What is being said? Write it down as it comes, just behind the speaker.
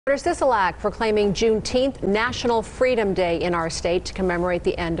Governor Sisolak proclaiming Juneteenth National Freedom Day in our state to commemorate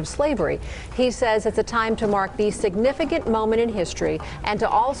the end of slavery. He says it's a time to mark the significant moment in history and to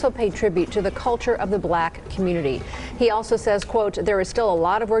also pay tribute to the culture of the black community. He also says, quote, "There is still a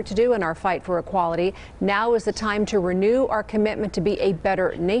lot of work to do in our fight for equality. Now is the time to renew our commitment to be a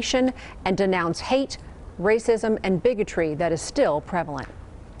better nation and denounce hate, racism, and bigotry that is still prevalent."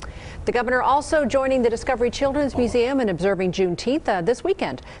 The governor also joining the Discovery Children's Museum and observing Juneteenth this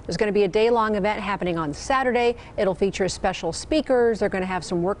weekend. There's going to be a day-long event happening on Saturday. It'll feature special speakers. They're going to have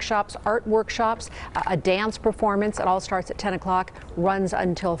some workshops, art workshops, a dance performance. It all starts at 10 o'clock, runs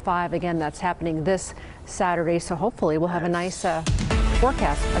until 5. Again, that's happening this Saturday. So hopefully we'll have a nice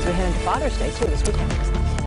forecast as we head into Father's Day, too, this weekend.